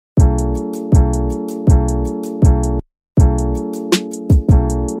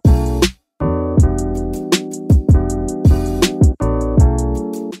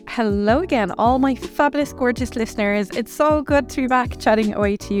Hello again, all my fabulous, gorgeous listeners. It's so good to be back chatting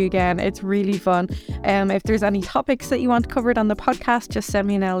away to you again. It's really fun. If there's any topics that you want covered on the podcast, just send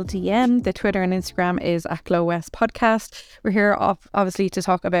me an LDM. The Twitter and Instagram is at Glow West Podcast. We're here obviously to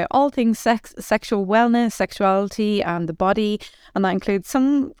talk about all things sexual wellness, sexuality and the body. And that includes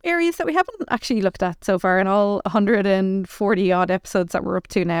some areas that we haven't actually looked at so far in all 140 odd episodes that we're up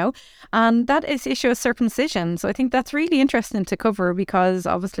to now. And that is the issue of circumcision. So I think that's really interesting to cover because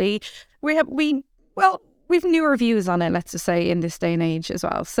obviously we've newer views on it, let's just say, in this day and age as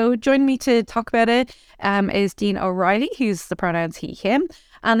well. So joining me to talk about it is Dean O'Reilly, who's the pronouns he, him.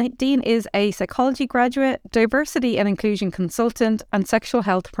 And Dean is a psychology graduate, diversity and inclusion consultant, and sexual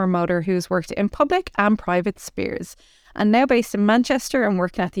health promoter who's worked in public and private spheres. And now based in Manchester and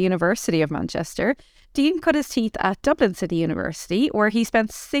working at the University of Manchester, Dean cut his teeth at Dublin City University, where he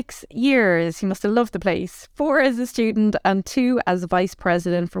spent 6 years. He must have loved the place. 4 as a student and 2 as Vice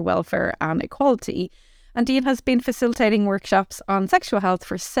President for Welfare and Equality. And Dean has been facilitating workshops on sexual health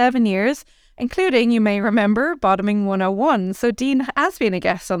for 7 years, including, you may remember, Bottoming 101. So Dean has been a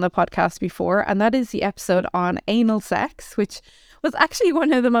guest on the podcast before, and that is the episode on anal sex, which was actually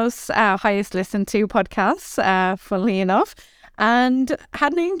one of the most highest listened to podcasts, funnily enough. And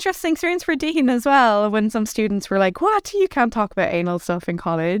had an interesting experience for Dean as well when some students were like, what? You can't talk about anal stuff in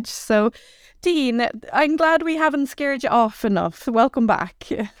college. So, Dean, I'm glad we haven't scared you off enough. Welcome back.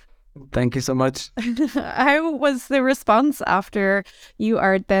 Thank you so much. How was the response after you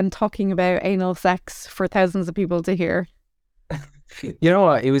are then talking about anal sex for thousands of people to hear? You know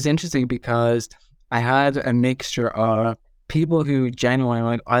what? It was interesting because I had a mixture of people who genuinely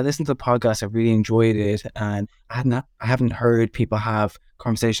like, I listened to the podcast, I really enjoyed it, and I haven't heard people have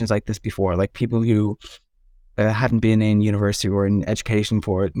conversations like this before, like people who hadn't been in university or in education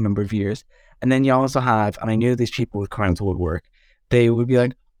for a number of years. And then you also have, and I knew these people would come out to woodwork, they would be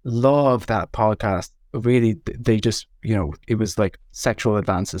like, love that podcast. Really, they just, it was like sexual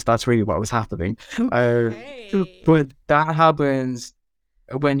advances. That's really what was happening. Okay. But that happens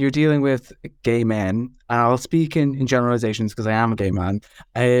when you're dealing with gay men, and I'll speak in generalizations because I am a gay man.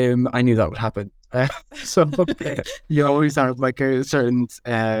 I knew that would happen. So you always have like a certain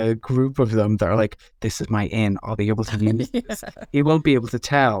group of them that are like, this is my in, I'll be able to use this. You won't be able to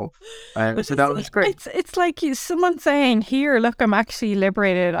tell. So that was great. It's like someone saying, here, look, I'm actually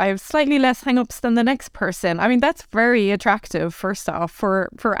liberated. I have slightly less hang-ups than the next person. I mean, that's very attractive, first off,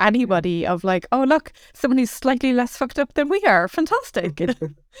 for anybody of like, oh, look, someone who's slightly less fucked up than we are. Fantastic.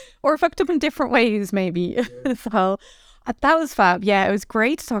 Or fucked up in different ways, maybe. Yeah. So that was fab. Yeah, it was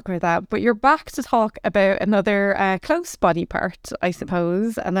great to talk about that. But you're back to talk about another close body part, I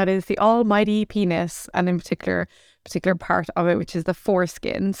suppose, and that is the almighty penis, and in particular part of it, which is the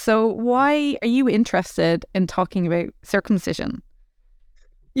foreskin. So why are you interested in talking about circumcision?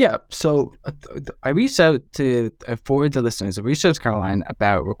 Yeah, so I reached out to, for the listeners, I reached out to Caroline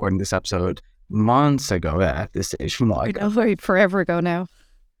about recording this episode months ago at this stage. Forever ago now.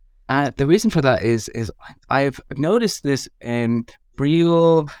 The reason for that is I've noticed this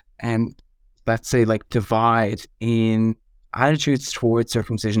real, let's say, like divide in attitudes towards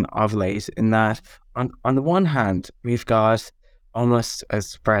circumcision of late, in that on the one hand, we've got almost,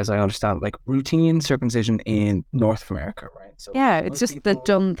 as far as I understand, like routine circumcision in North America, right? So yeah, it's just the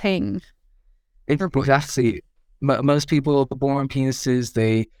done thing. Exactly. Most people born penises,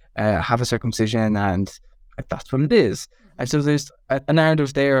 they have a circumcision, and that's what it is. And so there's a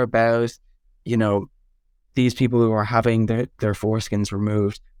narrative there about, these people who are having their foreskins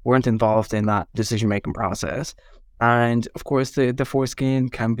removed weren't involved in that decision-making process. And of course, the foreskin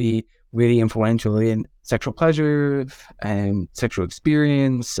can be really influential in sexual pleasure and sexual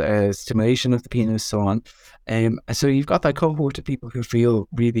experience, stimulation of the penis, so on. So you've got that cohort of people who feel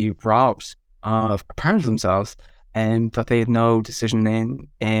really robbed of a part of themselves, and that they had no decision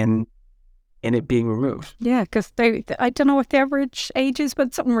in it being removed. Yeah, because I don't know what the average age is,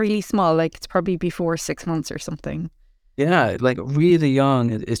 but something really small, like it's probably before 6 months or something. Yeah, like really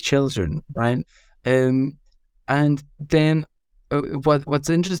young is children, right? And then what's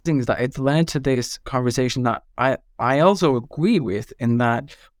interesting is that it's led to this conversation that I also agree with, in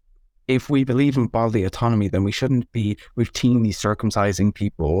that if we believe in bodily autonomy, then we shouldn't be routinely circumcising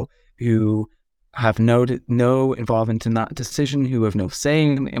people who have no involvement in that decision, who have no say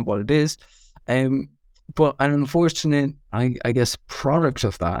in what it is. But an unfortunate, I guess, product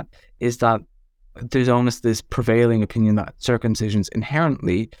of that is that there's almost this prevailing opinion that circumcisions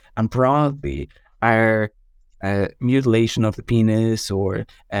inherently and broadly are mutilation of the penis, or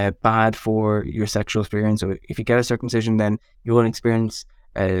bad for your sexual experience. Or if you get a circumcision, then you won't experience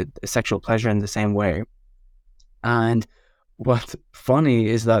sexual pleasure in the same way. And what's funny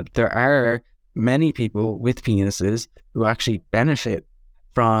is that there are many people with penises who actually benefit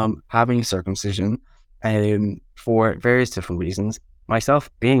from having circumcision for various different reasons, myself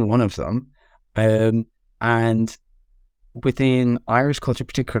being one of them. And within Irish culture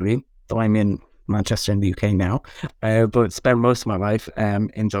particularly, though I'm in Manchester in the UK now, but spent most of my life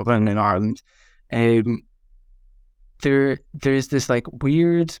in Dublin in Ireland, there's this like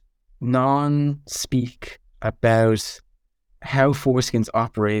weird non-speak about how foreskins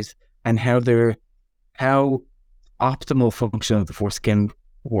operate and how optimal function of the foreskin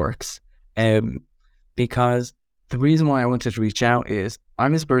works. Because the reason why I wanted to reach out is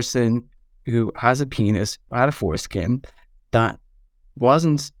I'm this person who has a penis, had a foreskin that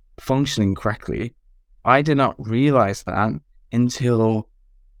wasn't functioning correctly. I did not realize that until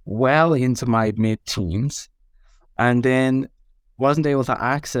well into my mid-teens, and then wasn't able to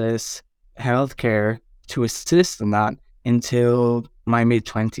access healthcare to assist in that until my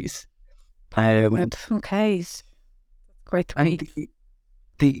mid-20s. Okay, great. And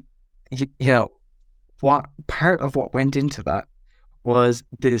what part of what went into that was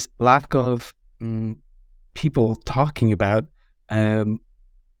this lack of people talking about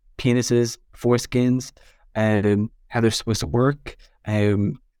penises, foreskins, how they're supposed to work.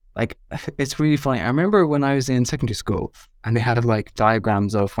 Like, it's really funny. I remember when I was in secondary school and they had like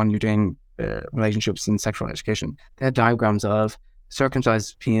diagrams of when you're doing relationships and sexual education, they had diagrams of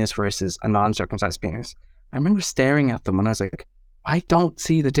circumcised penis versus a non-circumcised penis. I remember staring at them and I was like, I don't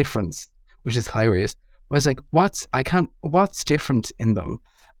see the difference, which is hilarious. I was like, what's different in them?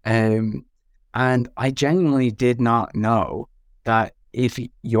 And I genuinely did not know that if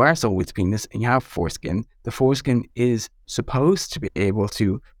you are someone with penis and you have foreskin, the foreskin is supposed to be able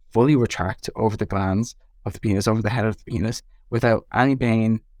to fully retract over the glands of the penis, over the head of the penis, without any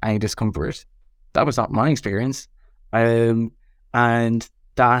pain, any discomfort. That was not my experience. And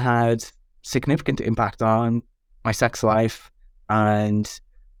that had significant impact on my sex life and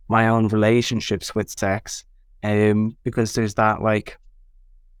my own relationships with sex. Because there's that like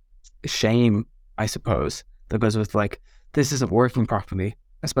shame, I suppose, that goes with like, this isn't working properly,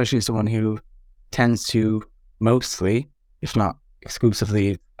 especially someone who tends to mostly, if not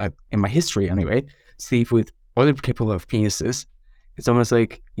exclusively, in my history anyway, sleep with other people who have penises. It's almost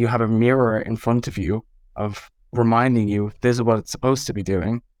like you have a mirror in front of you of reminding you this is what it's supposed to be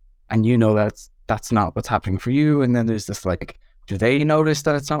doing, and you know that's not what's happening for you. And then there's this like, do they notice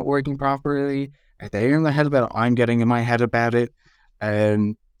that it's not working properly? Are they in their head about it? I'm getting in my head about it.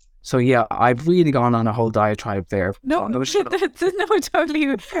 So yeah, I've really gone on a whole diatribe there. No,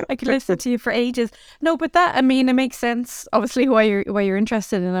 totally. I could listen to you for ages. No, but that, I mean, it makes sense. Obviously, why you're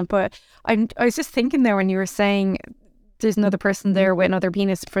interested in it. But I was just thinking there when you were saying there's another person there with another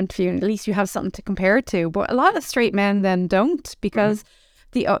penis in front of you, and at least you have something to compare it to. But a lot of straight men then don't, because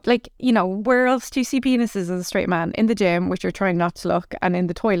where else do you see penises as a straight man? In the gym, which you're trying not to look, and in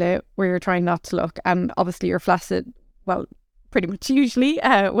the toilet, where you're trying not to look, and obviously you're flaccid. Well, pretty much usually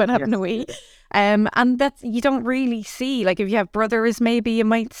when having a wee. And that's, you don't really see, like if you have brothers maybe you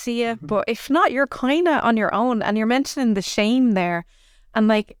might see it, but if not, you're kind of on your own. And you're mentioning the shame there, and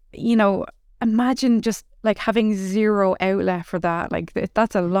like, imagine just like having zero outlet for that. Like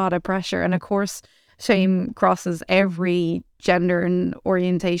that's a lot of pressure. And of course shame crosses every gender and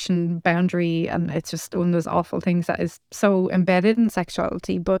orientation boundary, and it's just one of those awful things that is so embedded in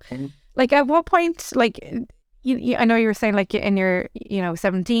sexuality. But like at what point, like I know you were saying like in your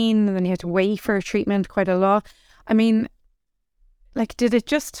 17 and then you had to wait for treatment quite a lot. I mean, like, did it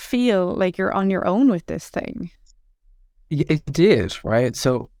just feel like you're on your own with this thing? It did, right?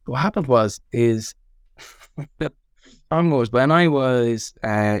 So what happened is when I was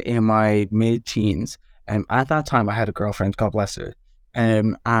in my mid-teens, at that time I had a girlfriend, God bless her,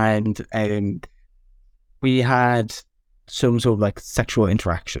 and we had some sort of like sexual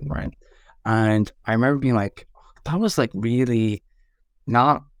interaction, right? And I remember being like, that was like really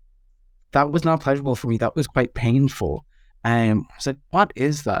not pleasurable for me. That was quite painful. I was like, what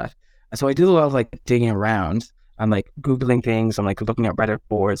is that? And so I did a lot of like digging around and like Googling things and like looking at Reddit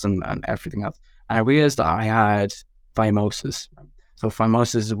boards and everything else. And I realized that I had phimosis. So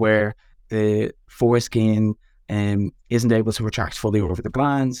phimosis is where the foreskin isn't able to retract fully over the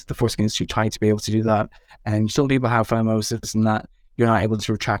glands. The foreskin is too tight to be able to do that. And some people have phimosis and that you're not able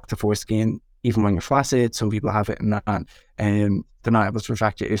to retract the foreskin even when you're flaccid. Some people have it and that, and they're not able to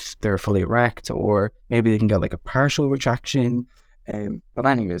retract it if they're fully erect, or maybe they can get like a partial retraction. But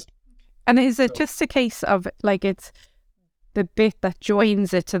anyways. And is it just a case of like it's the bit that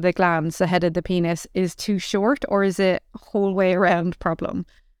joins it to the glands, the head of the penis, is too short, or is it a whole way around problem?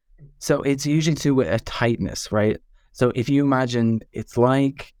 So it's usually to a tightness, right? So if you imagine, it's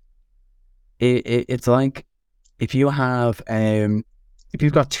like it's like if you have if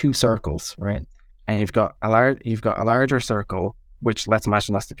you've got two circles, right, and you've got a larger circle, which let's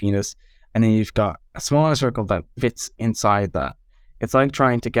imagine that's the penis, and then you've got a smaller circle that fits inside that. It's like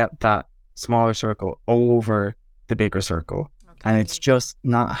trying to get that smaller circle over the bigger circle, and it's just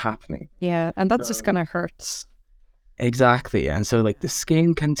not happening. Yeah, and that's just gonna hurt. Exactly. And so like the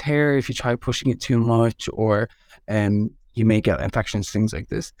skin can tear if you try pushing it too much, or you may get infections, things like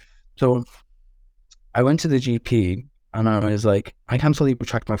this. So I went to the GP and I was like, I can't fully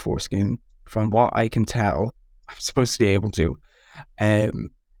retract my foreskin. From what I can tell, I'm supposed to be able to.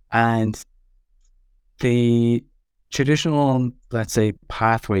 And the traditional, let's say,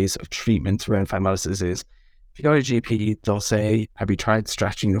 pathways of treatment around phimosis is, if you go to GP, they'll say, have you tried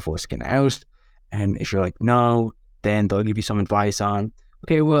stretching the foreskin out? And if you're like, no, then they'll give you some advice on,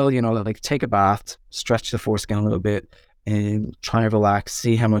 okay, well, like take a bath, stretch the foreskin a little bit, and try and relax,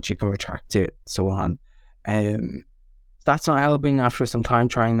 see how much you can retract it, so on. That's not helping. After some time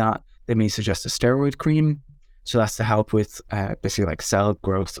trying that, they may suggest a steroid cream. So that's to help with basically like cell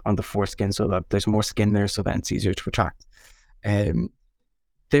growth on the foreskin, so that there's more skin there, so that it's easier to retract.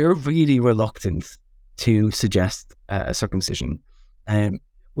 They're really reluctant to suggest a circumcision,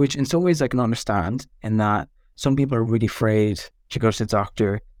 which in some ways I can understand, in that some people are really afraid to go to the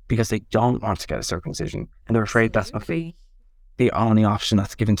doctor because they don't want to get a circumcision, and they're afraid that's not the only option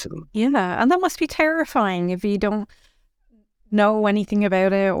that's given to them. Yeah, and that must be terrifying if you don't know anything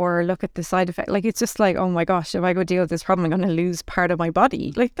about it or look at the side effect. Like, it's just like, oh my gosh, if I go deal with this problem, I'm going to lose part of my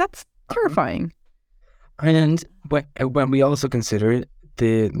body. Like, that's terrifying. And when we also consider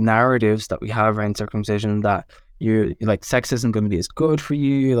the narratives that we have around circumcision, that you're like, sex isn't going to be as good for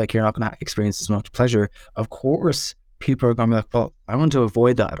you, like you're not going to experience as much pleasure, of course people are going to be like, well, I want to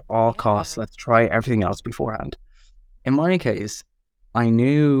avoid that at all costs. Let's try everything else beforehand. In my case, I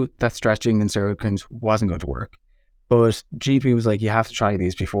knew that stretching and steroid creams wasn't going to work, but GP was like, you have to try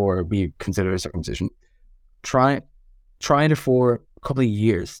these before we consider a circumcision. Try it for a couple of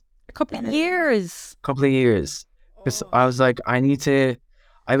years. A couple of years. Because I was like, I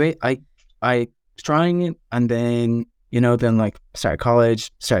trying it, and then, then like started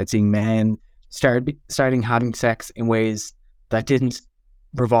college, started seeing men, starting having sex in ways that didn't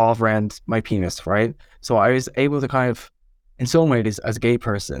revolve around my penis, right? So I was able to kind of, in some ways, as a gay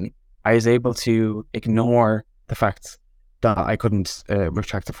person, I was able to ignore the fact that I couldn't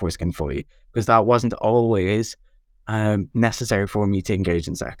retract the foreskin fully, because that wasn't always necessary for me to engage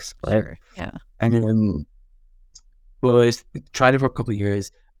in sex, right? Sure. Yeah. And was tried it for a couple of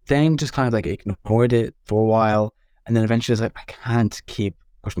years, then just kind of like ignored it for a while, and then eventually I was like, I can't keep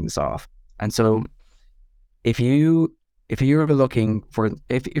pushing this off. And so if you're ever looking for,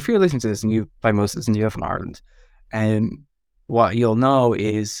 if you're listening to this and you phimosis and you live in Ireland, and what you'll know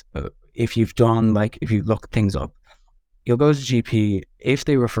is if you look things up, you'll go to GP. If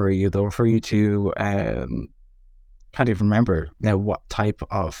they refer you, they'll refer you to can't even remember now what type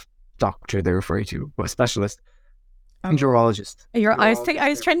of doctor they refer you to, what specialist. Urologist. I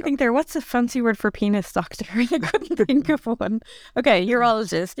was trying to think there, what's a fancy word for penis doctor? I couldn't think of one. Okay,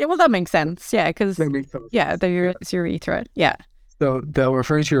 urologist. Yeah, well, that makes sense. Yeah, because it's urethra. Yeah. So they'll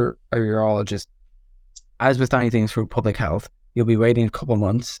refer to a urologist. As with anything through public health, you'll be waiting a couple of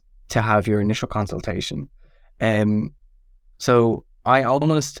months to have your initial consultation. So I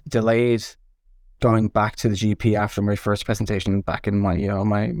almost delayed going back to the GP after my first presentation back in my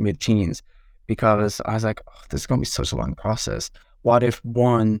my mid-teens, because I was like, oh, this is going to be such a long process. What if,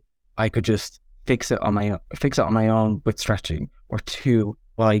 one, I could just fix it on my own with stretching, or two,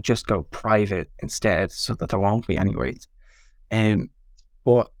 well, I just go private instead, so that there won't be any wait.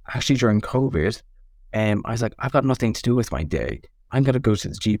 But actually during COVID, I was like, I've got nothing to do with my day. I'm going to go to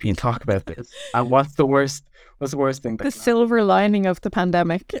the GP and talk about this. And what's the worst thing? The silver lining of the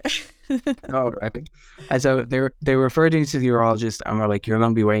pandemic. Oh, right. And so they referred me to the urologist, and were like, you're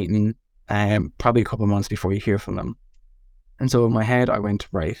going to be waiting probably a couple of months before you hear from them. And so in my head, I went,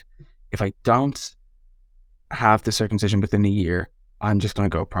 right, if I don't have the circumcision within a year, I'm just going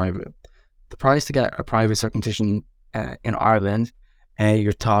to go private. The price to get a private circumcision in Ireland,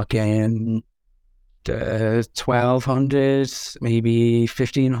 you're talking 1,200, maybe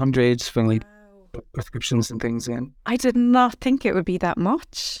 1,500 for like prescriptions and things in. I did not think it would be that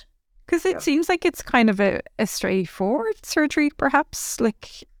much, because it seems like it's kind of a straightforward surgery, perhaps.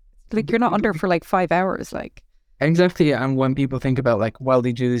 Like you're not under for like 5 hours, like. Exactly. And when people think about like, well,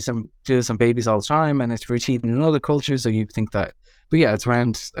 they do this on babies all the time, and it's routine in other cultures, so you think that. But yeah, it's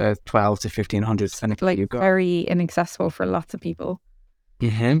around 12 to 1,500. Like very inaccessible for lots of people.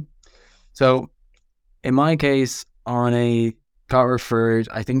 Mm-hmm. So in my case, I got referred.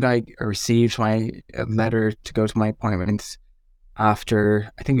 I think I received my letter to go to my appointment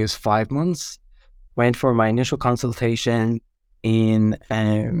after, I think it was 5 months. Went for my initial consultation in,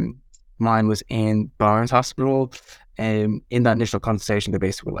 mine was in Barnes Hospital. In that initial consultation, they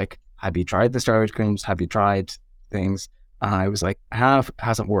basically were like, have you tried the steroid creams? Have you tried things? And I was like, I have, it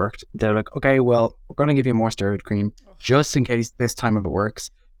hasn't worked. They're like, okay, well, we're going to give you more steroid cream just in case this time if it works,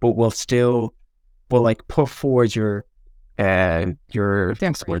 but we'll like put forward your paperwork.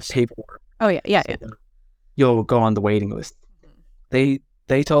 Oh yeah. So you'll go on the waiting list. They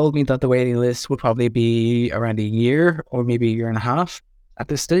told me that the waiting list would probably be around a year or maybe a year and a half at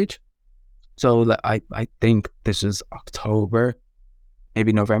this stage. So I think this is October,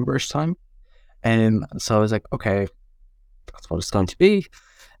 maybe November-ish time. And so I was like, okay, that's what it's going to be.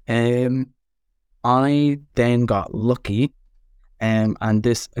 I then got lucky. And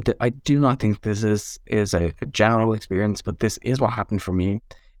this, I do not think this is a general experience, but this is what happened for me.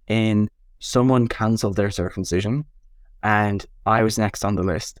 And someone cancelled their circumcision, and I was next on the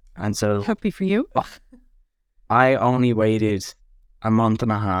list. And so Happy for you. I only waited a month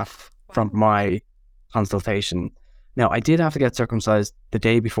and a half from my consultation. Now, I did have to get circumcised the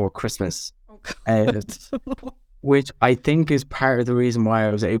day before Christmas, which I think is part of the reason why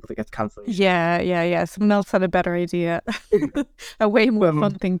I was able to get the cancellation. Yeah. Someone else had a better idea. A way more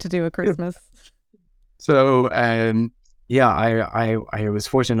fun thing to do at Christmas. So, I was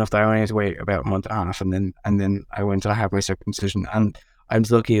fortunate enough that I only had to wait about a month and a half, and then I went to have my circumcision. And I was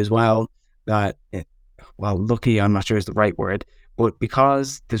lucky as well that, lucky, I'm not sure is the right word, but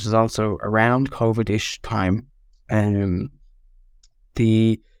because this was also around COVID-ish time,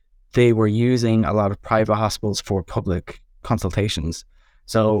 they were using a lot of private hospitals for public consultations.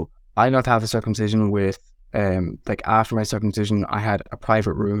 So I got to have a circumcision with, after my circumcision, I had a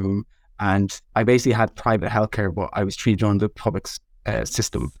private room, and I basically had private healthcare, but I was treated on the public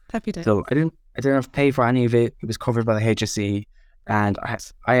system. Happy days. So I didn't have to pay for any of it. It was covered by the HSE, and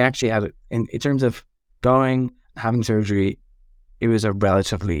I actually had it in terms of going, having surgery. It was a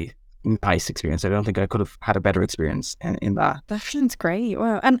relatively nice experience. I don't think I could have had a better experience in that. That sounds great.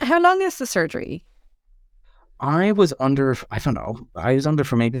 Wow. And how long is the surgery? I was under, I don't know,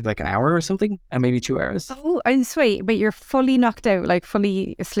 for maybe like an hour or something, and maybe 2 hours. Oh, I'm sweet, but you're fully knocked out, like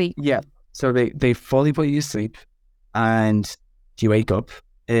fully asleep. Yeah. So they fully put you to sleep, and you wake up.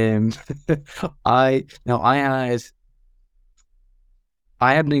 I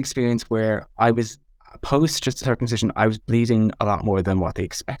had an experience where I was post just circumcision. I was bleeding a lot more than what they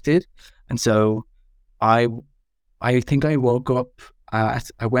expected, and so I think I woke up. I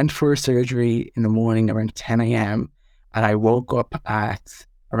went for surgery in the morning around 10 a.m. and I woke up at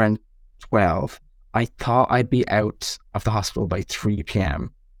around 12. I thought I'd be out of the hospital by 3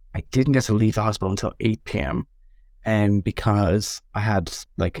 p.m. I didn't get to leave the hospital until 8 p.m. Because I had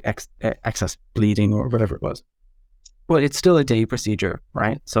like excess bleeding or whatever it was. But it's still a day procedure,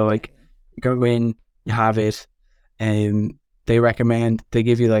 right? So like you go in, you have it, and they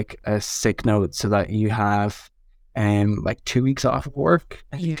give you like a sick note so that you have like 2 weeks off of work.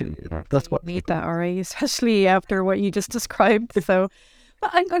 That's what you need that, alright, especially after what you just described. So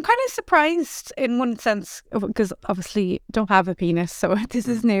but I'm kind of surprised in one sense, because obviously don't have a penis, so this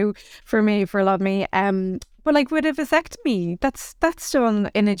is new for me, for a lot of me. But like with a vasectomy, that's done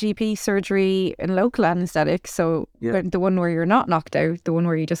in a GP surgery in local anaesthetic. So the one where you're not knocked out, the one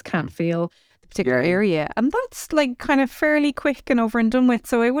where you just can't feel the particular area, and that's like kind of fairly quick and over and done with.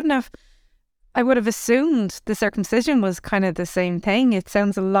 So I would have assumed the circumcision was kind of the same thing. It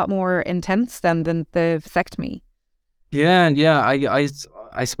sounds a lot more intense than the vasectomy. Yeah.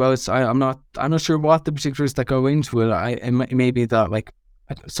 I suppose I'm not sure what the particulars that go into it. It may be that like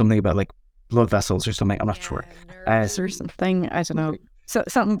something about like blood vessels or something. I'm not sure. Or something. I don't know. So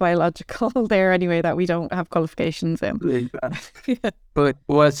something biological there anyway that we don't have qualifications in. But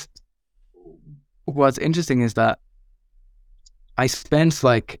what's interesting is that I spent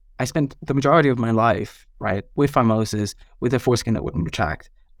the majority of my life, right, with phimosis, with a foreskin that wouldn't retract,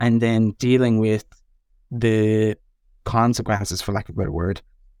 and then dealing with the consequences, for lack of a better word,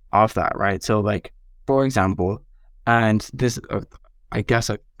 of that, right? So like, for example, and this, I guess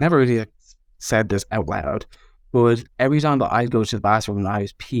I never really said this out loud, but every time that I'd go to the bathroom and I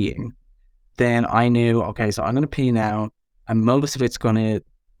was peeing, then I knew, okay, so I'm going to pee now, and most of it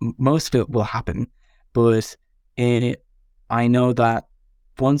will happen, but I know that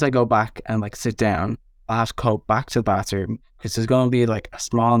once I go back and like sit down, I have to go back to the bathroom because there's going to be like a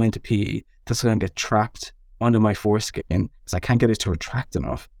small amount of pee that's going to get trapped under my foreskin because I can't get it to retract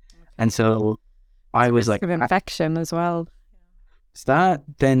enough. And so I was like, of infection as well. is that,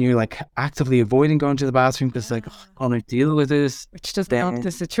 then you're like actively avoiding going to the bathroom because like, oh, I want to deal with this. Which doesn't help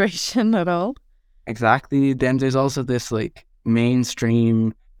the situation at all. Exactly. Then there's also this like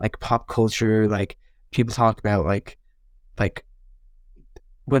mainstream like pop culture, like people talk about like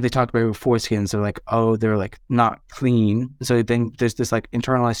when they talk about foreskins, they're like, oh, they're like not clean. So then there's this like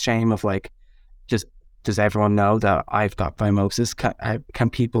internalized shame of like, just does everyone know that I've got phimosis? Can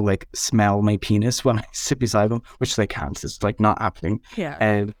people like smell my penis when I sit beside them? Which they can't. It's like not happening. Yeah.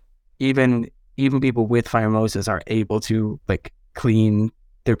 And even people with phimosis are able to like clean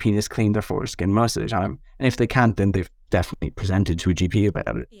their penis, clean their foreskin most of the time. And if they can't, then they've definitely presented to a GP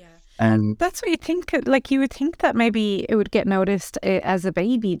about it. Yeah. And that's what you think. Like you would think that maybe it would get noticed as a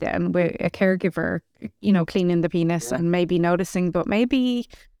baby then, with a caregiver, you know, cleaning the penis and maybe noticing, but maybe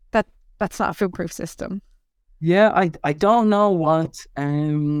that's not a foolproof system. Yeah, I don't know what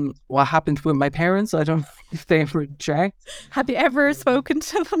happened with my parents. I don't know if they ever checked. Have you ever spoken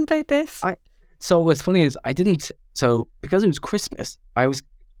to them about this? So what's funny is I didn't. So because it was Christmas, I was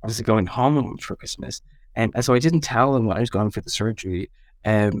going home for Christmas, and so I didn't tell them when I was going for the surgery.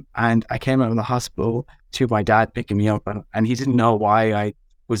 And I came out of the hospital to my dad picking me up, and he didn't know why I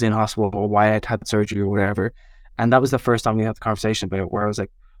was in hospital or why I'd had the surgery or whatever. And that was the first time we had the conversation about it, where I was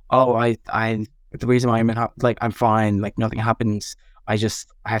like, "Oh, I the reason why I'm fine, like nothing happens. I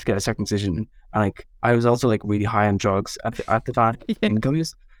have to get a circumcision." And like I was also like really high on drugs at the time in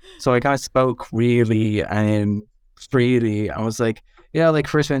gummies, so I kind of spoke really freely. I was like, yeah, like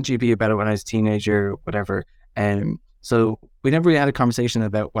first went GP about it when I was a teenager, whatever. So we never really had a conversation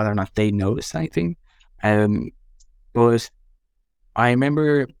about whether or not they noticed anything. But I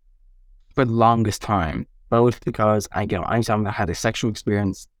remember for the longest time, both because anytime I had a sexual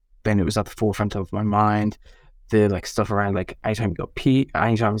experience, then it was at the forefront of my mind. The like stuff around like anytime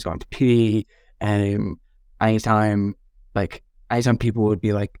I was going to pee, anytime people would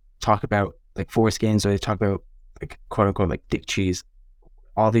be like talk about like foreskins, or they talk about like quote unquote like dick cheese,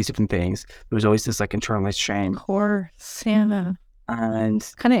 all these different things. There was always this like internalized shame. Of course, yeah.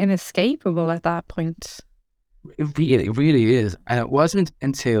 And kind of inescapable at that point. It really is. And it wasn't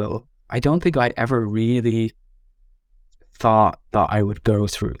until I don't think I ever really thought that I would go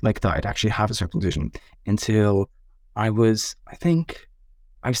through, like that I'd actually have a circumcision, until I was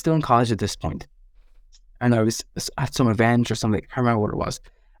still in college at this point, and I was at some event or something, I can't remember what it was,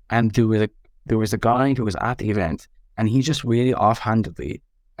 and there was a guy who was at the event, and he just really offhandedly,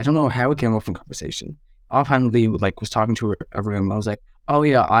 I don't know how it came up in conversation, offhandedly like was talking to a room. I was like, oh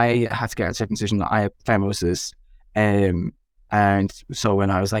yeah, I had to get a circumcision, I have phimosis, and so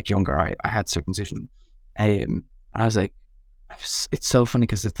when I was like younger, I had circumcision, and I was like, it's so funny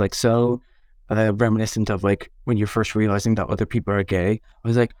because it's like so reminiscent of like when you're first realizing that other people are gay. I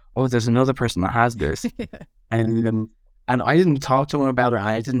was like, oh, there's another person that has this. and I didn't talk to him about it.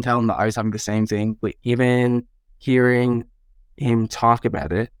 I didn't tell him that I was having the same thing. But even hearing him talk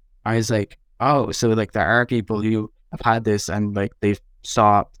about it, I was like, oh, so like there are people who have had this and like they've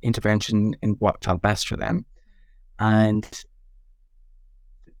sought intervention in what felt best for them. And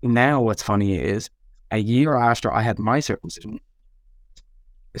now what's funny is, a year after I had my circumcision,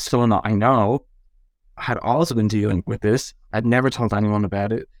 someone that I know had also been dealing with this. I'd never told anyone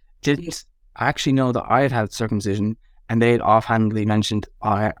about it. Didn't actually know that I had had circumcision, and they had offhandedly mentioned,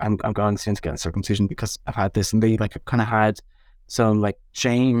 I'm going soon to get a circumcision because I've had this, and they like kind of had some like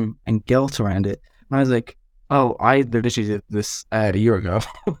shame and guilt around it. And I was like, oh, I literally did this a year ago.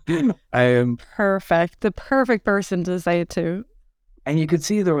 Perfect. The perfect person to say it to. And you could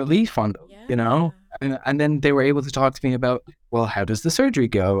see the relief on them, you know? And then they were able to talk to me about, well, how does the surgery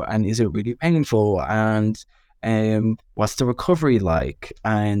go? And is it really painful? And what's the recovery like?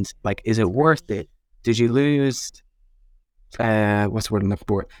 And like, is it worth it? Did you lose, what's the word I'm looking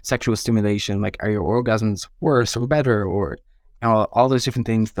for? Sexual stimulation. Like, are your orgasms worse or better? Or all those different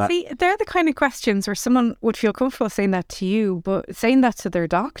things that... See, they're the kind of questions where someone would feel comfortable saying that to you, but saying that to their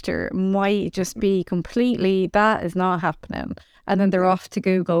doctor might just be completely, that is not happening. And then they're off to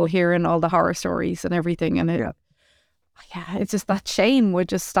Google hearing all the horror stories and everything. And it's just that shame would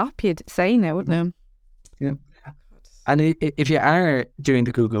just stop you saying it, wouldn't it? Yeah. And if you are doing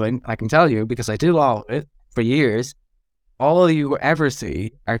the Googling, I can tell you, because I do all of it for years, all you ever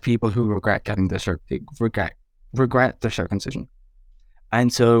see are people who regret getting regret their circumcision.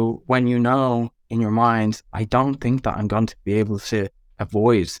 And so when you know in your mind, I don't think that I'm going to be able to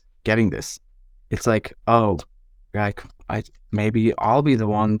avoid getting this, it's like, oh, like maybe I'll be the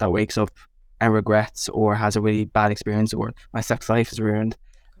one that wakes up and regrets or has a really bad experience, or my sex life is ruined.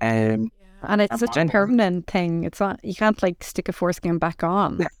 And it's such a permanent thing. It's not, you can't like stick a foreskin back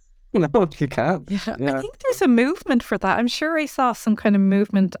on. No, you can't. Yeah, I Yeah. think there's a movement for that. I'm sure I saw some kind of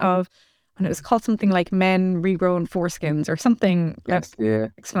movement of, and it was called something like men regrowing foreskins or something Yes. Yeah.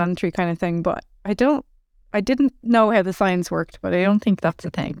 explanatory kind of thing. But I didn't know how the science worked, but I don't think that's a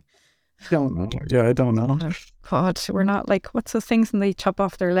thing. Don't know. Yeah, I don't know. Oh, God, we're not like, what's those things and they chop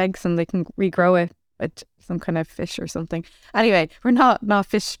off their legs and they can regrow it. Some kind of fish or something. Anyway, we're not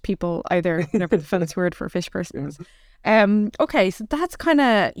fish people either. Never the fancy word for a fish person. Okay, so that's kind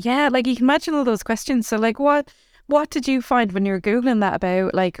of, yeah, like you can imagine all those questions. So like what did you find when you were Googling that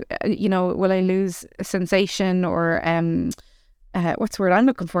about, like, will I lose sensation or what's the word I'm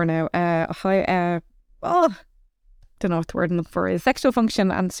looking for now? Oh, don't know what the word I'm looking for is. Sexual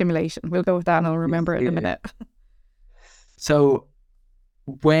function and stimulation. We'll go with that and I'll remember it in a minute. So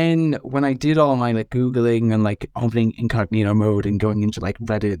when I did all my like Googling and like opening incognito mode and going into like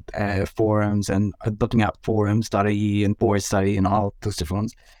Reddit forums and looking at forums.ie and board.ie and all those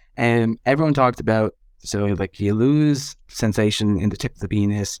different ones, everyone talked about, so like you lose sensation in the tip of the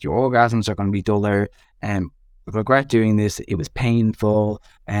penis, your orgasms are going to be duller, I regret doing this, it was painful,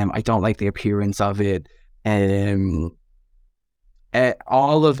 I don't like the appearance of it,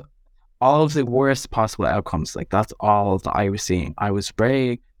 all of the worst possible outcomes. Like that's all that I was seeing. I was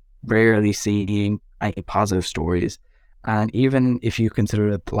very rarely seeing any positive stories. And even if you consider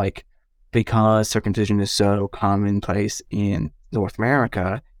it like, because circumcision is so commonplace in North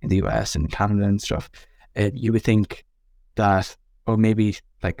America, in the US and Canada and stuff, you would think that, or maybe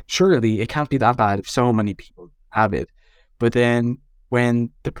like, surely it can't be that bad if so many people have it. But then when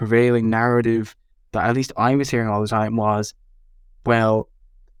the prevailing narrative that at least I was hearing all the time was, well,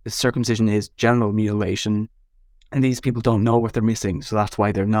 circumcision is genital mutilation, and these people don't know what they're missing, so that's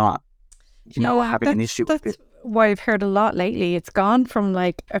why they're not, having an issue with it. That's why I've heard a lot lately. It's gone from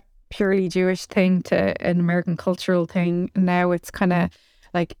like a purely Jewish thing to an American cultural thing. Now it's kind of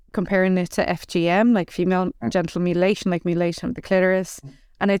like comparing it to FGM, like female genital mutilation, like mutilation of the clitoris.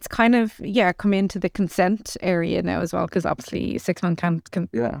 And it's kind of, come into the consent area now as well, because obviously 6 month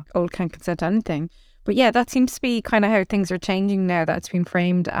old can't consent to anything. But yeah, that seems to be kind of how things are changing now. That's been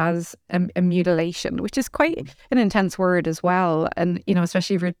framed as a mutilation, which is quite an intense word as well. And,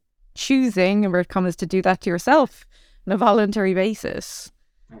 especially if you're choosing, in commas, to do that to yourself on a voluntary basis.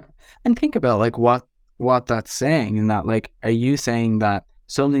 And think about like what that's saying, in that like, are you saying that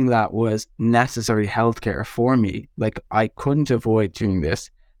something that was necessary healthcare for me, like I couldn't avoid doing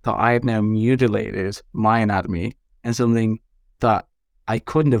this, that I have now mutilated my anatomy, and something that I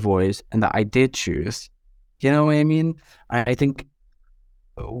couldn't avoid and that I did choose? You know what I mean? I think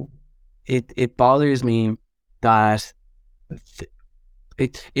it bothers me that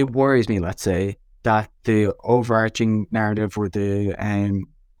it worries me, let's say, that the overarching narrative or the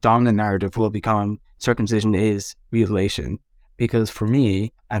dominant narrative will become circumcision is mutilation. Because for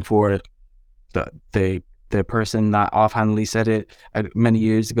me, and for the person that offhandedly said it many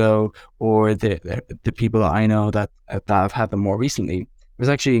years ago, or the people that I know that have had them more recently, it was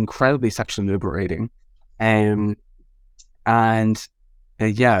actually incredibly sexually liberating, and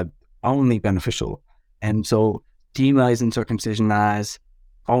only beneficial. And so demonizing circumcision as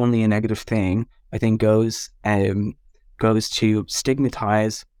only a negative thing, I think goes to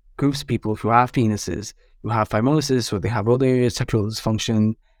stigmatize groups of people who have penises, who have phimosis, or they have other sexual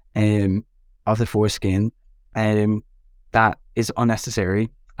dysfunction of the foreskin, that is unnecessary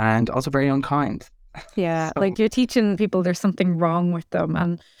and also very unkind. Yeah, like you're teaching people there's something wrong with them.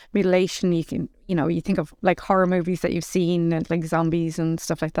 And mutilation, you can, you think of like horror movies that you've seen, and like zombies and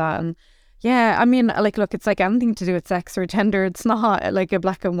stuff like that. And yeah, I mean, like, look, it's like anything to do with sex or gender. It's not like a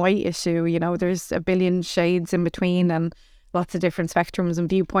black and white issue. There's a billion shades in between and lots of different spectrums and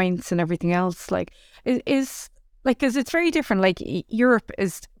viewpoints and everything else. Like, because it's very different. Like, Europe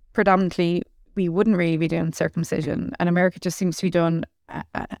is predominantly, we wouldn't really be doing circumcision, and America just seems to be doing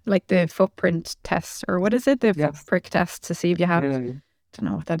like the footprint test, or what is it? The foot prick test to see if you have, I don't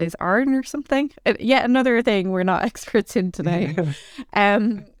know what that is, iron or something. Yet another thing we're not experts in today.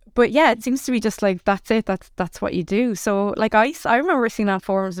 But yeah, it seems to be just like, that's it. That's what you do. So like I remember seeing on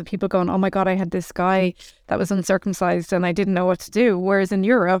forums of people going, oh my God, I had this guy that was uncircumcised and I didn't know what to do. Whereas in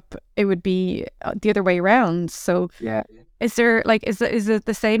Europe, it would be the other way around. So is there like, is it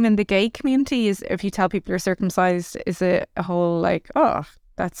the same in the gay community? Is if you tell people you're circumcised, is it a whole like, oh,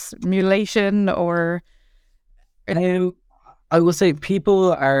 that's mutilation? Or I will say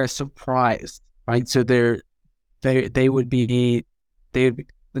people are surprised, right? So they would be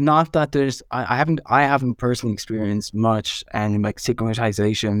not that there's, I haven't personally experienced much like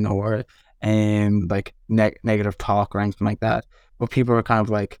stigmatization or like negative talk or anything like that, but people are kind of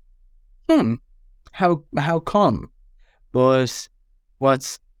like, how come? But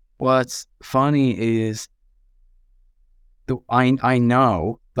what's what's funny is I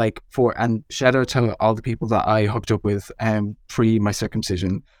know, like, and shout out to all the people that I hooked up with pre my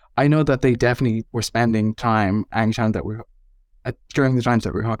circumcision. I know that they definitely were spending time anytime that we're during the times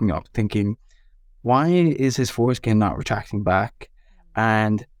that we're hooking up, thinking, why is his foreskin not retracting back?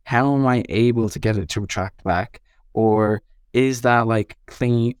 And how am I able to get it to retract back? Or is that like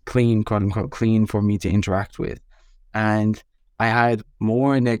clean, quote unquote, clean for me to interact with? And I had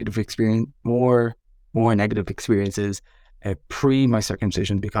more negative experiences pre my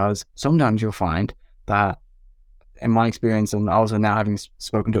circumcision, because sometimes you'll find that, in my experience, and also now having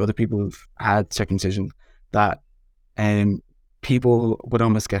spoken to other people who've had circumcision, that people would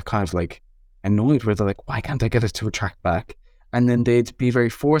almost get kind of like annoyed where they're like, why can't I get it to retract back? And then they'd be very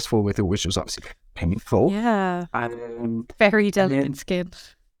forceful with it, which was obviously painful. Yeah. And very delicate skin.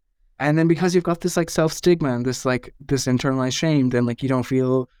 And then because you've got this like self-stigma and this internalized shame, then like you don't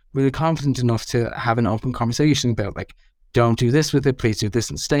feel really confident enough to have an open conversation about like, don't do this with it, please do this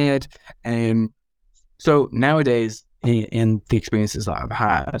instead. So nowadays, in the experiences that I've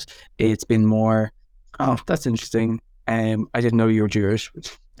had, it's been more, oh, that's interesting. I didn't know you were Jewish.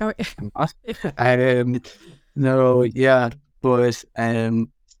 Oh, no, yeah, but and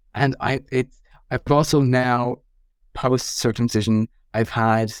I've also now, post circumcision, I've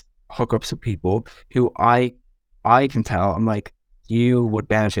had hookups with people who I can tell, I'm like, you would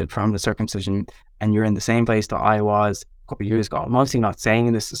benefit from the circumcision, and you're in the same place that I was a couple of years ago. I'm obviously not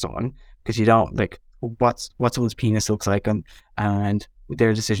saying this to someone, because you don't like what someone's penis looks like, and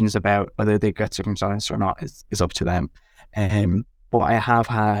their decisions about whether they get circumcised or not is up to them. But I have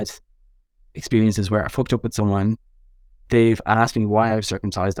had experiences where I've hooked up with someone, they've asked me why I was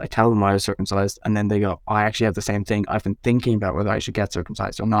circumcised, I tell them I was circumcised, and then they go, I actually have the same thing, I've been thinking about whether I should get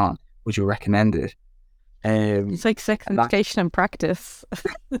circumcised or not, would you recommend it? It's like sex education and practice.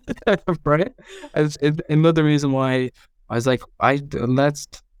 Right? It's another reason why I was like, let's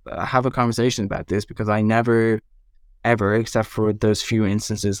have a conversation about this, because I never ever, except for those few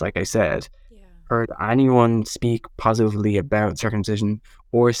instances like I said, heard anyone speak positively about circumcision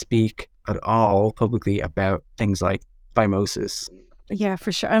or speak at all publicly about things like phimosis. Yeah,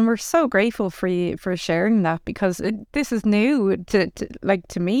 for sure. And we're so grateful for you for sharing that, because this is new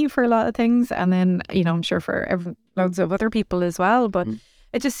to me for a lot of things. And then, I'm sure for loads of other people as well. But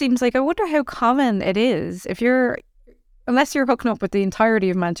it just seems like, I wonder how common it is unless you're hooking up with the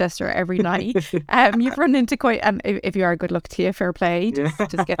entirety of Manchester every night, you've run into and if you are, good luck to you, fair play,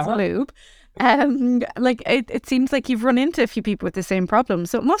 just get some lube. Like it seems like you've run into a few people with the same problem.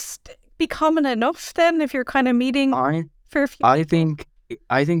 So it must be common enough then, if you're kind of meeting for a few. I think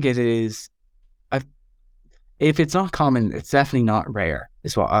it is. If it's not common, it's definitely not rare,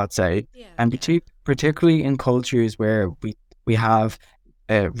 is what I'd say. Yeah. And particularly in cultures where we have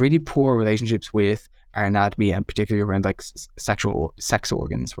really poor relationships with our anatomy, and particularly around like sex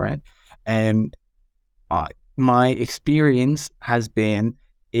organs, right? And my experience has been,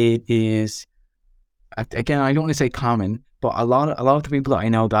 it is, again, I don't want to say common, but a lot of the people that I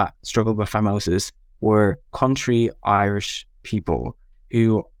know that struggled with phimosis were country Irish people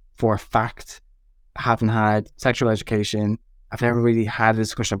who, for a fact, haven't had sexual education, have never really had a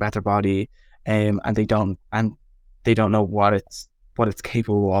discussion about their body, and they don't know what it's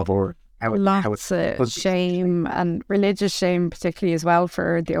capable of, or lots of shame and religious shame, particularly as well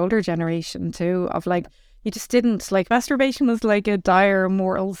for the older generation too, of like, you just didn't, like, masturbation was like a dire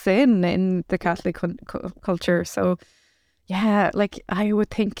mortal sin in the Catholic culture. So yeah, like I would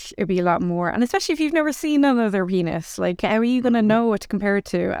think it'd be a lot more, and especially if you've never seen another penis, like how are you going to know what to compare it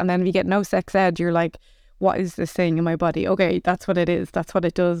to? And then if you get no sex ed, you're like, what is this thing in my body? Okay, that's what it is, that's what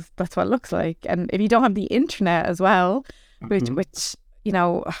it does, that's what it looks like. And if you don't have the internet as well, which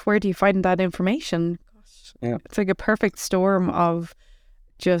where do you find that information? Gosh, yeah. It's like a perfect storm of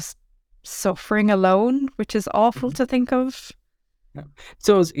just suffering alone, which is awful to think of. Yeah.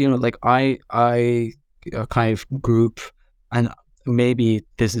 So it's, like I kind of group, and maybe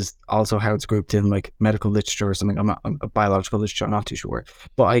this is also how it's grouped in like medical literature or something. I'm not a biological literature, I'm not too sure,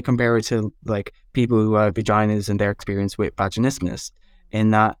 but I compare it to like people who have vaginas and their experience with vaginismus,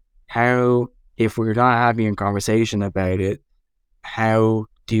 in that, how, if we're not having a conversation about it, how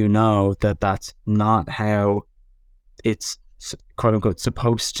do you know that that's not how it's quote unquote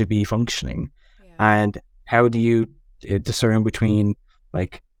supposed to be functioning? Yeah. And how do you discern between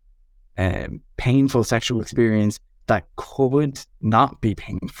like painful sexual experience that could not be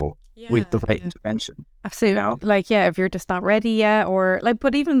painful with the right intervention? Absolutely. Like, yeah, if you're just not ready yet, or like,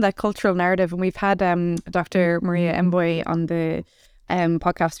 but even the cultural narrative, and we've had Dr. Maria Emboy on the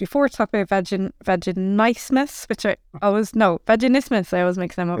podcast before, talked about vaginismus, which vaginismus, I always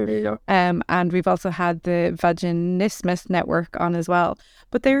mix them up. There you go. And we've also had the vaginismus network on as well.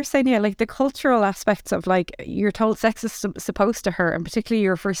 But they were saying, yeah, like the cultural aspects of like, you're told sex is supposed to hurt, and particularly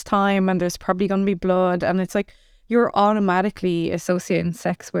your first time, and there's probably going to be blood, and it's like you're automatically associating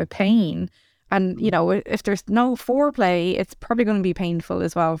sex with pain. And, you know, if there's no foreplay, it's probably going to be painful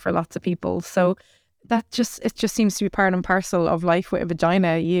as well for lots of people. So it just seems to be part and parcel of life with a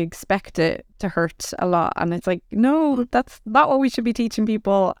vagina. You expect it to hurt a lot. And it's like, no, that's not what we should be teaching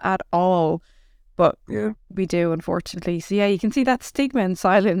people at all. But we do, unfortunately. So yeah, you can see that stigma and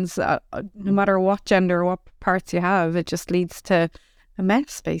silence, no matter what gender or what parts you have, it just leads to a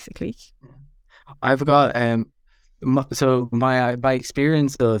mess, basically. I've got so my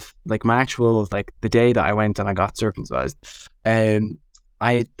experience of like my actual like the day that I went and I got circumcised,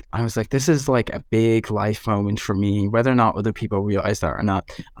 I was like, this is like a big life moment for me, whether or not other people realize that or not.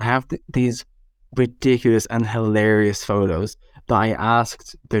 I have these ridiculous and hilarious photos that I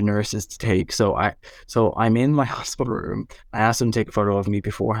asked the nurses to take. So I'm in my hospital room. I asked them to take a photo of me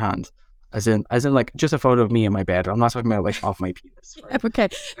beforehand, as in like just a photo of me in my bed. I'm not talking about like of my penis. Right? Okay,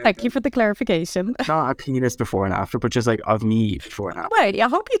 thank you for the clarification. Not a penis before and after, but just like of me before and after. Wait, I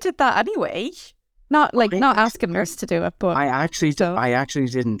hope you did that anyway. Not asking nurse to do it, but I actually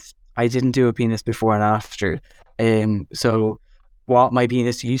didn't. I didn't do a penis before and after. So what my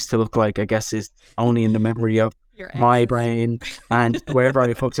penis used to look like, I guess, is only in the memory of my brain and whoever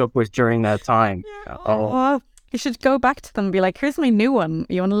I hooked up with during that time. Yeah. Oh, you should go back to them and be like, "Here's my new one.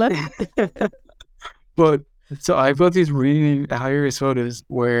 You want to look?" But so I've got these really hilarious photos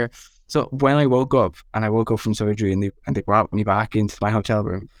where. So when I woke up from surgery and they brought me back into my my hospital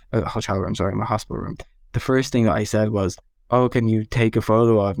room, the first thing that I said was, "Oh, can you take a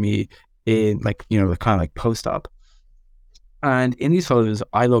photo of me in like, you know, the kind of like post-op?" And in these photos,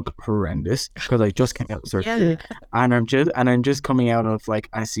 I look horrendous because I just came out of surgery, and I'm just coming out of like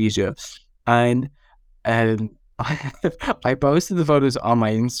anesthesia, and I posted the photos on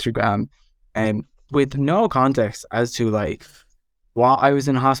my Instagram, and with no context as to like what I was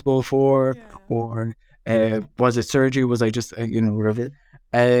in hospital for, or was it surgery? Was I just whatever?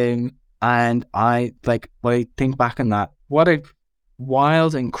 And I like when I think back on that, what a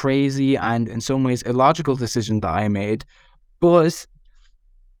wild and crazy and in some ways illogical decision that I made. But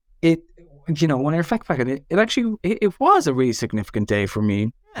it, when I reflect back on it, it actually it was a really significant day for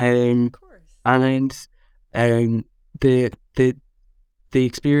me. Of course. And the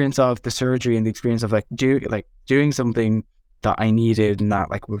experience of the surgery and the experience of doing something that I needed and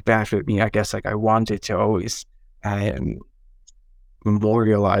that like would benefit me, I guess like I wanted to always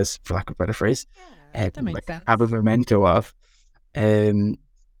memorialize, for lack of a better phrase, that makes sense. have a memento of. And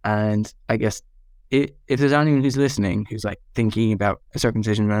I guess if there's anyone who's listening who's like thinking about a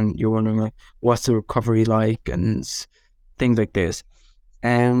circumcision and you're wondering like what's the recovery like and things like this,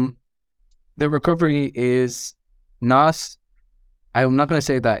 the recovery is not, I'm not going to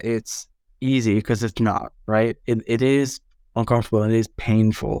say that it's easy because it's not, right? It is uncomfortable and it is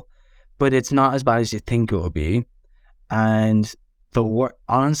painful, but it's not as bad as you think it will be. And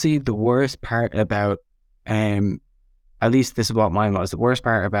honestly, the worst part about, at least this is what mine was, the worst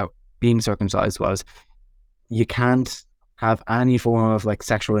part about being circumcised was you can't have any form of like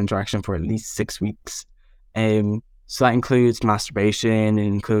sexual interaction for at least 6 weeks. So that includes masturbation, it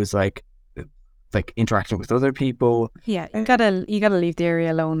includes like interacting with other people. Yeah, you gotta leave the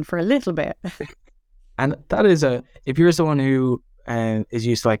area alone for a little bit. And that is if you're someone who is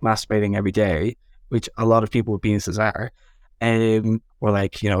used to like masturbating every day, which a lot of people with penises are, or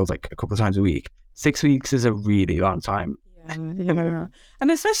like a couple of times a week, 6 weeks is a really long time. Yeah. And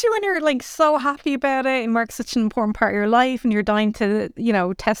especially when you're like so happy about it and work's such an important part of your life and you're dying to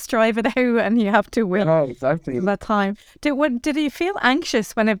test drive it out and you have to wait exactly that time. Did you feel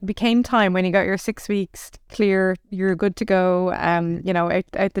anxious when it became time, when you got your 6 weeks clear, you're good to go,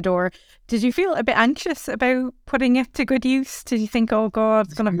 out the door? Did you feel a bit anxious about putting it to good use? Did you think, oh God,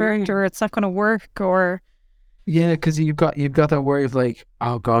 it's going to hurt or it's not going to work? Or yeah, because you've got that worry of like,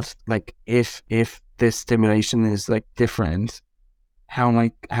 oh God, like if this stimulation is like different, how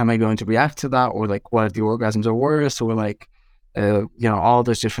am I going to react to that? Or like, what if the orgasms are worse? Or like, all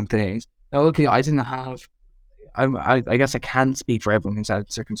those different things. Now, luckily, I didn't have. I guess I can't speak for everyone who's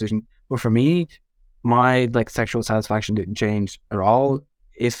had circumcision, but for me, my like sexual satisfaction didn't change at all.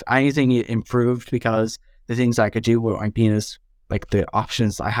 If anything, it improved because the things I could do with my penis, like the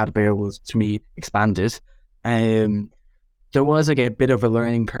options I had available to me, expanded. There was like a bit of a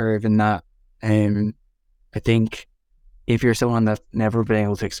learning curve in that. I think if you're someone that's never been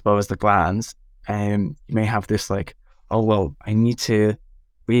able to expose the glands, you may have this like, oh, well, I need to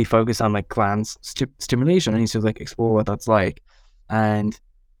really focus on like gland stimulation. I need to like explore what that's like. And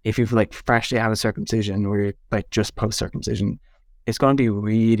if you've like freshly had a circumcision or you're like just post circumcision, it's going to be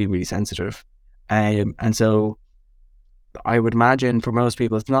really, really sensitive. And so I would imagine for most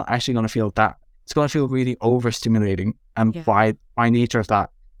people, it's not actually going to feel that. It's going to feel really overstimulating, and by nature of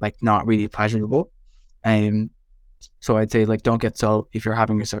that, like not really pleasurable. So I'd say like don't get so, if you're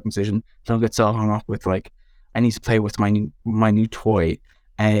having a circumcision, don't get so hung up with like I need to play with my new toy,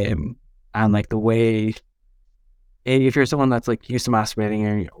 and like the way, if you're someone that's like used to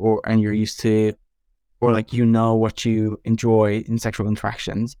masturbating and you're used to, or like what you enjoy in sexual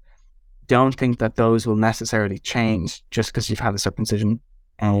interactions, don't think that those will necessarily change just because you've had a circumcision.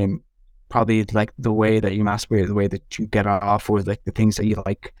 Probably like the way that you masturbate, the way that you get off, or like the things that you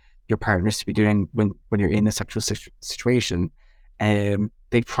like your partners to be doing when you're in a sexual situation,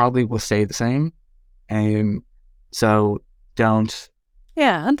 they probably will stay the same. So don't.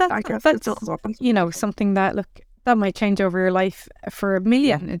 Yeah, and that's something that that might change over your life for a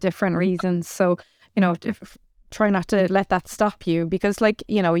million different reasons. So try not to let that stop you, because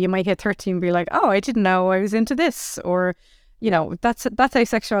you might hit 30 and be like, oh, I didn't know I was into this, or that's how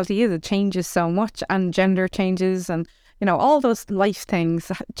sexuality is. It changes so much, and gender changes, and all those life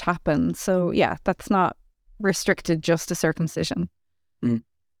things happen. So yeah, that's not restricted just to circumcision.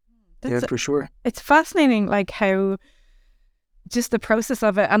 Yeah, for sure. It's fascinating, like how just the process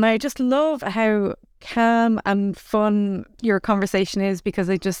of it, and I just love how calm and fun your conversation is,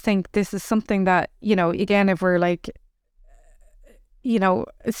 because I just think this is something that again, if we're like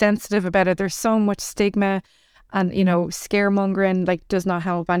sensitive about it, there's so much stigma, and scaremongering like does not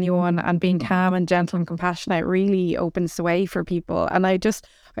help anyone, and being calm and gentle and compassionate really opens the way for people. And I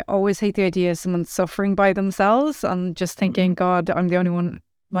always hate the idea of someone suffering by themselves and just thinking, God, I'm the only one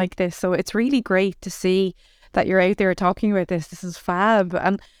like this. So it's really great to see that you're out there talking about this. This is fab.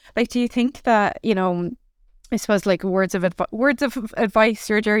 And like, do you think that, I suppose like words of advice,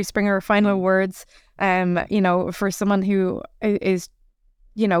 your Jerry Springer final words, for someone who is,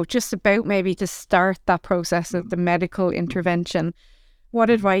 just about maybe to start that process of the medical intervention, what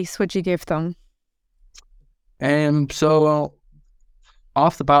advice would you give them? So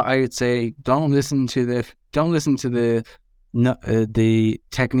off the bat, I would say don't listen to the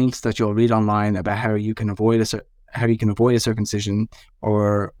techniques that you'll read online about how you can avoid a circumcision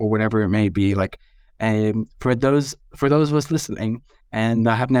or whatever it may be. Like, for those of us listening and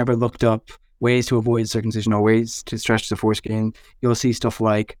that have never looked up ways to avoid circumcision or ways to stretch the foreskin, you'll see stuff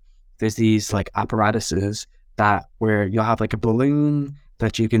like there's these like apparatuses where you'll have like a balloon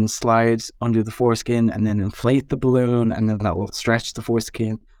that you can slide under the foreskin and then inflate the balloon, and then that will stretch the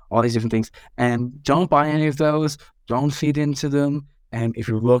foreskin. All these different things, and don't buy any of those. Don't feed into them. And if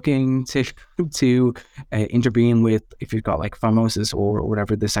you're looking to intervene with, if you've got like phimosis or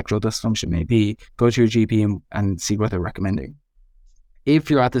whatever the sexual dysfunction may be, go to your GP and see what they're recommending. If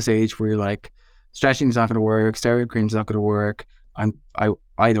you're at this age where you're like, stretching is not going to work, steroid cream is not going to work, I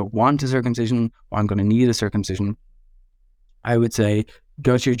either want a circumcision or I'm going to need a circumcision, I would say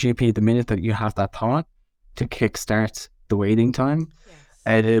go to your GP the minute that you have that thought to kickstart the waiting time.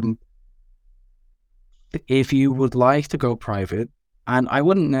 Yes. If you would like to go private, and I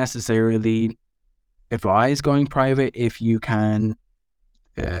wouldn't necessarily advise going private if you can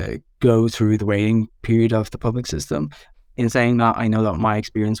go through the waiting period of the public system. In saying that, I know that my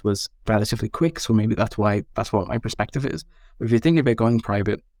experience was relatively quick, so maybe that's what my perspective is. But if you're thinking about going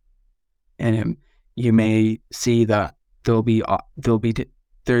private, you may see that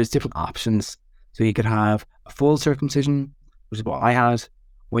there's different options. So you could have a full circumcision, which is what I had,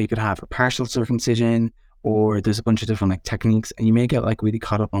 or you could have a partial circumcision, or there's a bunch of different like techniques, and you may get like really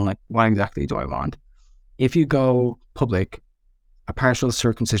caught up on like, what exactly do I want? If you go public, a partial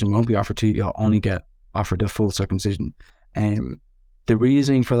circumcision won't be offered to you. You'll only get offered a full circumcision. The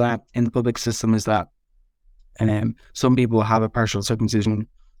reasoning for that in the public system is that some people have a partial circumcision,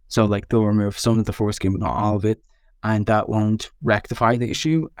 so like they'll remove some of the foreskin but not all of it, and that won't rectify the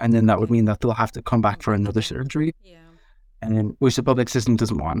issue, and then that would mean that they'll have to come back for another surgery. Yeah. And which the public system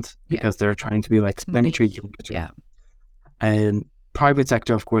doesn't want, because they're trying to be like, let me treat you. Yeah. And private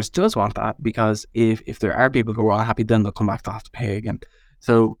sector, of course, does want that, because if there are people who are unhappy, then they'll come back to have to pay again.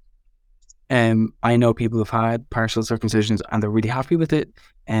 So I know people who've had partial circumcisions and they're really happy with it.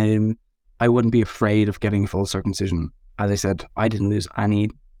 I wouldn't be afraid of getting a full circumcision. As I said, I didn't lose any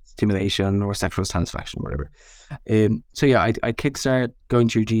stimulation or sexual satisfaction or whatever. So yeah, I'd kickstart going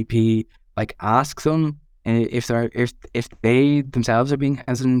to your GP, like ask them if they themselves are being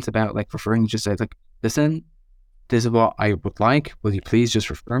hesitant about like referring, just say like, listen, this is what I would like, will you please just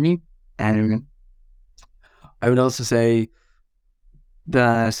refer me? And I would also say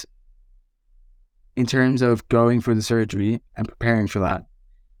that in terms of going for the surgery and preparing for that,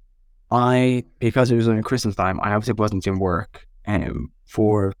 because it was during Christmas time, I obviously wasn't in work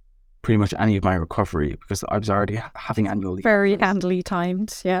for pretty much any of my recovery because I was already having annual leave. Very handily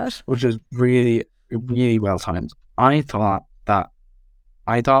timed, yeah. Which is really, really well timed. I thought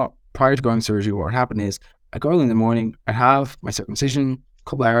prior to going to surgery, what would happen is I'd go in the morning, I'd have my circumcision, a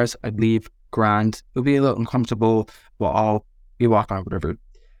couple hours, I'd leave, grand. It'll be a little uncomfortable, but I'll be walking or whatever.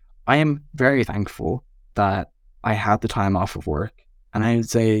 I am very thankful that I had the time off of work, and I would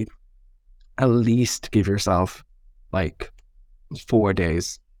say at least give yourself like 4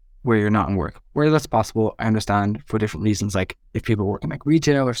 days where you're not in work. Where that's possible, I understand for different reasons, like if people work in like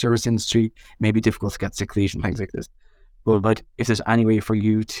retail or service industry, it may be difficult to get sick leave and things like this. But if there's any way for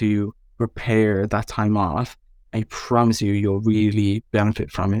you to prepare that time off, I promise you'll really benefit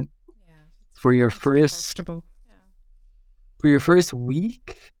from it. Yeah. For your first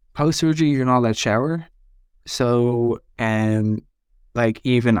week post surgery, you're not allowed to shower. So like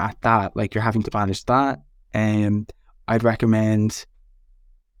even at that, like you're having to manage that. I'd recommend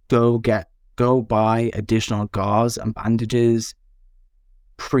go buy additional gauze and bandages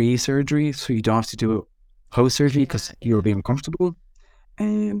pre-surgery so you don't have to do it post-surgery because you're being uncomfortable.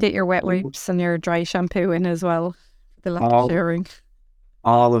 Get your wet wipes and your dry shampoo in as well. The lack of showering.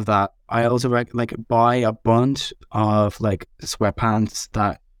 All of that. I also buy a bunch of like sweatpants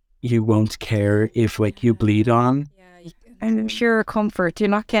that you won't care if like you bleed on. And pure comfort. You're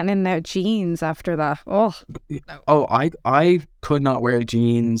not getting in and out jeans after that. I could not wear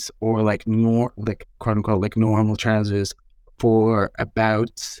jeans or like more like quote unquote like normal trousers for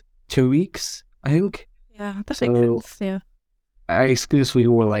about 2 weeks, I think. Yeah, that makes sense. Yeah. I exclusively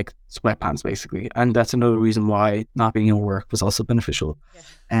wore like sweatpants basically, and that's another reason why not being in work was also beneficial.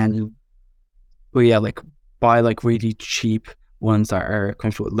 Yeah. But yeah, like buy like really cheap ones that are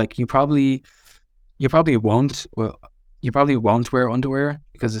comfortable. Like you probably won't wear underwear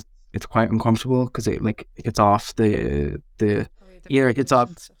because it's quite uncomfortable because it gets off either it gets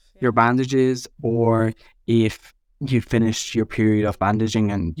off your bandages, or if you finished your period of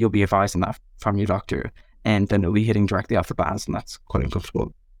bandaging, and you'll be advising that from your doctor, and then it'll be hitting directly off the bands, and that's quite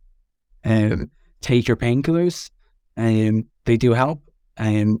uncomfortable. Take your painkillers, they do help.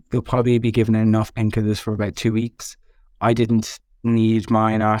 You'll probably be given enough painkillers for about 2 weeks. I didn't need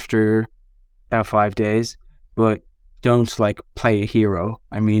mine after about 5 days, but don't like play a hero.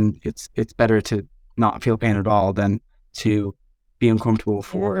 I mean, it's better to not feel pain at all than to be uncomfortable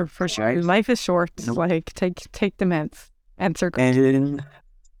for sure. Right? Life is short. Like take the meds. And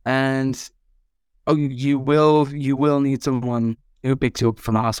you will need someone who picks you up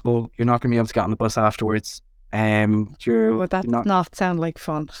from the hospital. You're not going to be able to get on the bus afterwards. Well, that does not sound like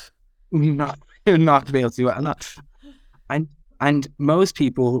fun. You're not going to be able to do it. And most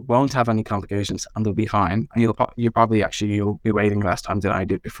people won't have any complications, and they'll be fine. And you'll be waiting less time than I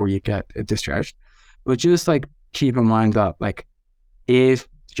did before you get discharged. But just like keep in mind that like if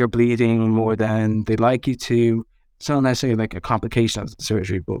you're bleeding more than they'd like you to, it's not necessarily like a complication of the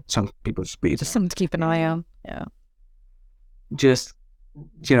surgery, but some people just bleed. Just something to keep an eye on. Yeah. Just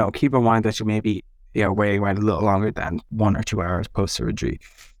keep in mind that you may be waiting around a little longer than 1 or 2 hours post surgery,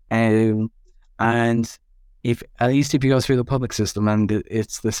 and if you go through the public system, and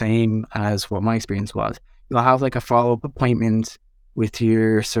it's the same as what my experience was, you'll have like a follow-up appointment with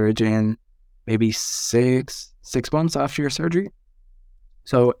your surgeon maybe 6 months after your surgery.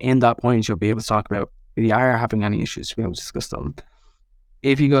 So in that point, you'll be able to talk about if you are having any issues, to be able to discuss them.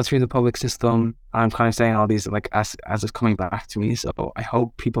 If you go through the public system, I'm kind of saying all these like as it's coming back to me, so I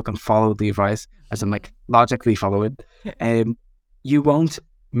hope people can follow the advice, as in like logically follow it. You won't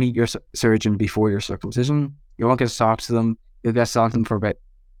meet your surgeon before your circumcision. You won't get to talk to them. You'll get to talk to them for about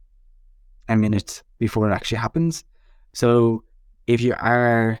a minute before it actually happens. So if you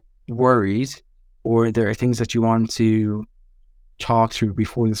are worried, or there are things that you want to talk through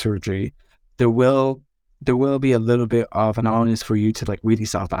before the surgery, there will be a little bit of an onus for you to like really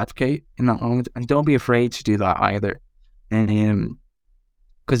self-advocate in that moment, and don't be afraid to do that either. And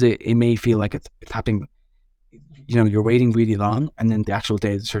because it may feel like it's happening, you're waiting really long, and then the actual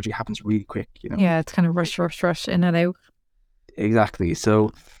day of the surgery happens really quick. Yeah, it's kind of rush in and out. Exactly.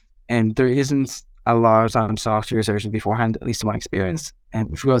 So, and there isn't a lot of time to talk to your surgeon beforehand, at least in my experience.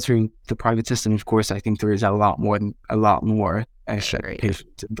 And if you go through the private system, of course, I think there is a lot more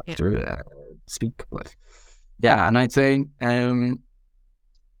patient to doctor speak. But yeah, and I'd say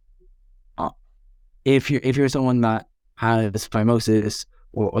if you're someone that has phimosis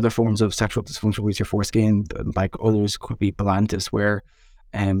or other forms of sexual dysfunction with your foreskin, like others could be blantis, where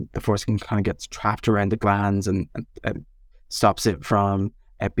the foreskin kind of gets trapped around the glands and stops it from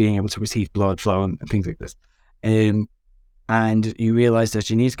being able to receive blood flow and things like this. And you realize that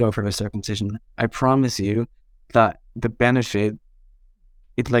you need to go for a circumcision. I promise you that the benefit,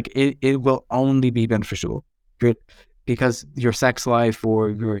 it will only be beneficial. Because your sex life or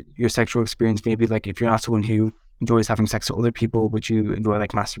your sexual experience, maybe like if you're not someone who enjoys having sex with other people, but you enjoy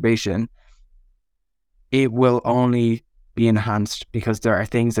like masturbation, it will only be enhanced because there are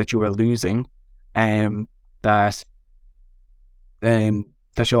things that you are losing that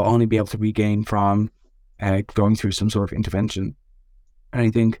you'll only be able to regain from going through some sort of intervention. And I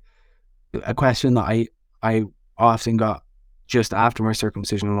think a question that I often got just after my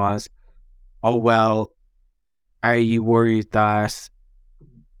circumcision was, oh, well, are you worried that,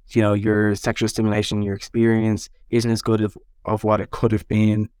 your sexual stimulation, your experience isn't as good of what it could have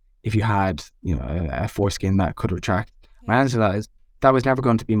been if you had, a foreskin that could retract? My answer to that is, that was never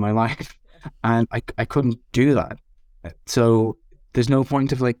going to be my life. And I couldn't do that. So there's no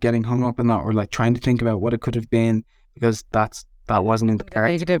point of like getting hung up on that or like trying to think about what it could have been, because that wasn't in the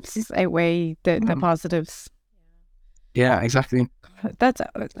cards. The negatives outweigh the positives. Yeah, exactly. That's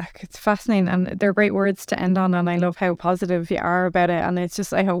it's fascinating, and they're great words to end on, and I love how positive you are about it. And it's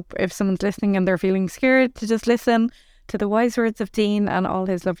just, I hope if someone's listening and they're feeling scared, to just listen to the wise words of Dean and all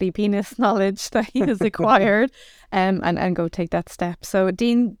his lovely penis knowledge that he has acquired, and go take that step. So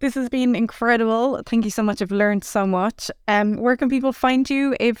Dean, this has been incredible. Thank you so much. I've learned so much. Where can people find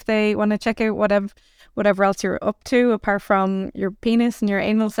you if they want to check out whatever else you're up to apart from your penis and your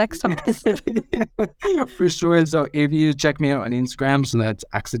anal sex toys? For sure. So if you check me out on Instagram, so that's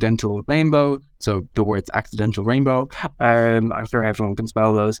Accidental Rainbow. So the words Accidental Rainbow. I'm sure everyone can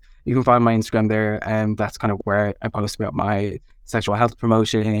spell those. You can find my Instagram there, and that's kind of where I post about my sexual health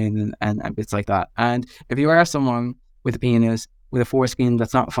promotion and bits like that. And if you are someone with a penis, with a foreskin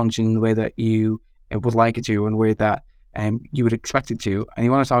that's not functioning the way that you would like it to and the way that you would expect it to, and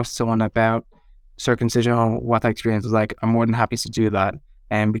you want to talk to someone about circumcision or what that experience was like, I'm more than happy to do that,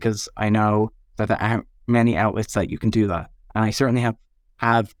 because I know that there aren't many outlets that you can do that, and I certainly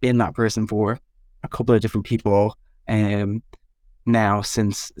have been that person for a couple of different people now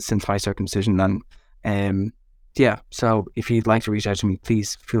since my circumcision. And so if you'd like to reach out to me,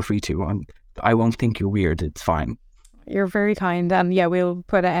 please feel free to, and I won't think you're weird. It's fine. You're very kind, and we'll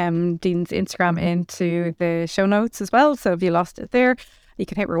put Dean's Instagram into the show notes as well, so if you lost it there, you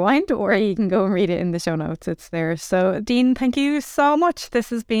can hit rewind, or you can go and read it in the show notes. It's there. So Dean, thank you so much. This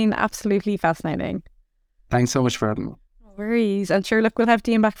has been absolutely fascinating. Thanks so much for having me. No worries. And sure, look, we'll have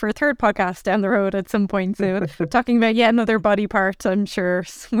Dean back for a third podcast down the road at some point soon, talking about yet another body part, I'm sure,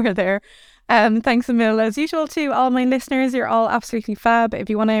 somewhere there. Thanks a mil as usual to all my listeners. You're all absolutely fab. If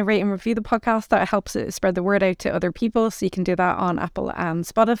you want to rate and review the podcast, that helps it spread the word out to other people, so you can do that on Apple and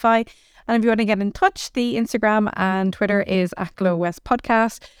Spotify. And if you want to get in touch, the Instagram and Twitter is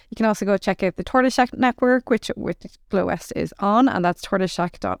 @GlowWestPodcast. You can also go check out the Tortoise Shack network, which Glow West is on, and that's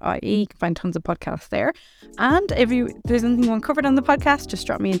tortoiseshack.ie. You can find tons of podcasts there. And if there's anything you want covered on the podcast, just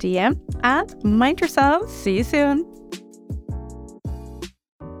drop me a DM. And mind yourselves. See you soon.